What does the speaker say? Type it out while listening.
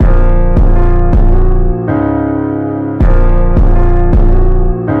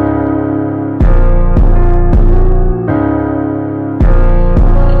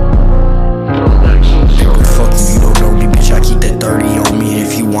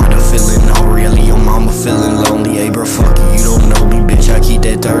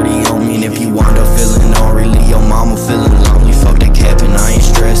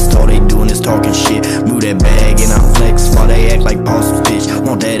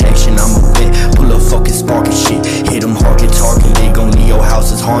that action, I'm a vet. Pull up fucking sparking shit. Hit them hard, get target. They gon' leave your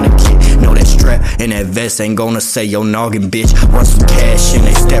house is haunted kid. Know that strap and that vest ain't gonna say your noggin, bitch. Run some cash and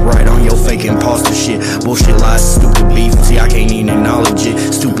they step right on your fake imposter shit. Bullshit lies, stupid beef. See, I can't even acknowledge it.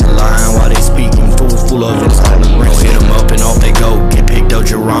 Stupid lying while they speaking. Fools full of intolerance. Hit them up and off they go. Get picked up,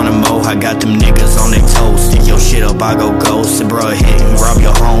 Geranimo. I got them niggas on their toes. Stick your shit up, I go ghost. And bro, hit and rob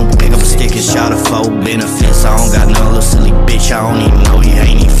your home. Pick up a stick and shot a foe. Benefits, I don't got no little silly bitch. I don't even know you,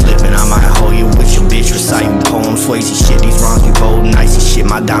 ain't even flipping. I might hold you with your bitch reciting poems. SWAYZE shit, these rhymes be bold and icy shit.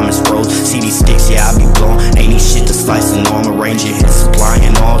 My diamonds froze. See these sticks, yeah, I be blown. Ain't these shit to slice and norm. Arranging hits,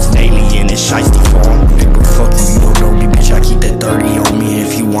 supplying arms. An alien in SHEISTY form. Nigga, fuck you, you don't know me, bitch. I keep that 30 on me.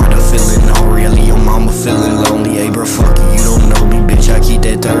 If you wind up feeling all really, your mama feeling lonely. Hey, bro, fuck you, you don't know me, bitch. I keep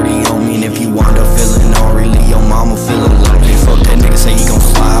that 30 on me. And if you wind up feeling all really, your mama feeling lonely. Fuck that nigga, say he gon'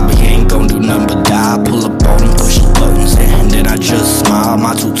 slide, but he ain't gon' do nothing but die. Pull up on him, push the buttons, and then I just smile.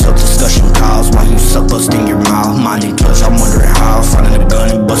 My two tough discussion piles while you suck busting your mouth. Mind and clutch, I'm wondering how. Finding a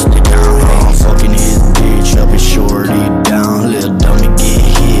gun and busting it down. I'm fucking his bitch up and shorty down. Little dummy get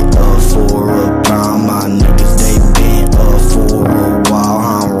hit up for a pound. My niggas, they been up for a while.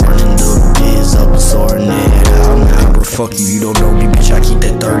 I'm running the biz up and sorting it out. Nah, bro, fuck you, you don't know me, bitch. I keep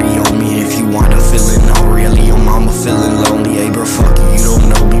that 30 on me. If you wind up feeling all really, your mama feeling lonely. Hey, bro, fuck you, you don't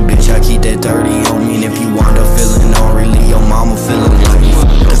know me, bitch. I keep that 30 on me. And if you wind up feeling all really, your mama feeling lonely.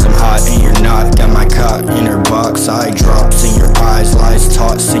 Cause I'm hot and you're not. Got my cock in her box. Eye drops in your eyes. Lies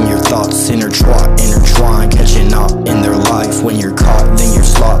taught in your thoughts. Inner twat, intertwined. Catching up in their life. When you're caught, then you're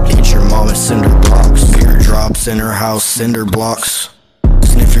slopped. Hit your mama CINDERBLOCKS. Eardrops in her house. CINDERBLOCKS.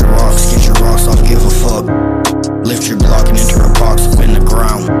 Sniff your rocks. Get your rocks off. Give a fuck. Lift your Glock and enter a box up in the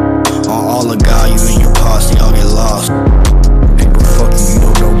ground. On all the guy, you and your posse, y'all get lost. Hey, bro, fuck you, you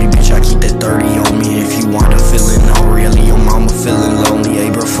don't know me, bitch. I keep that 30 on me. If you wind up feeling all really, your mama feeling lonely. Hey,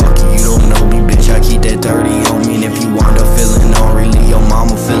 bro, fuck you, you don't know me, bitch. I keep that 30 on me.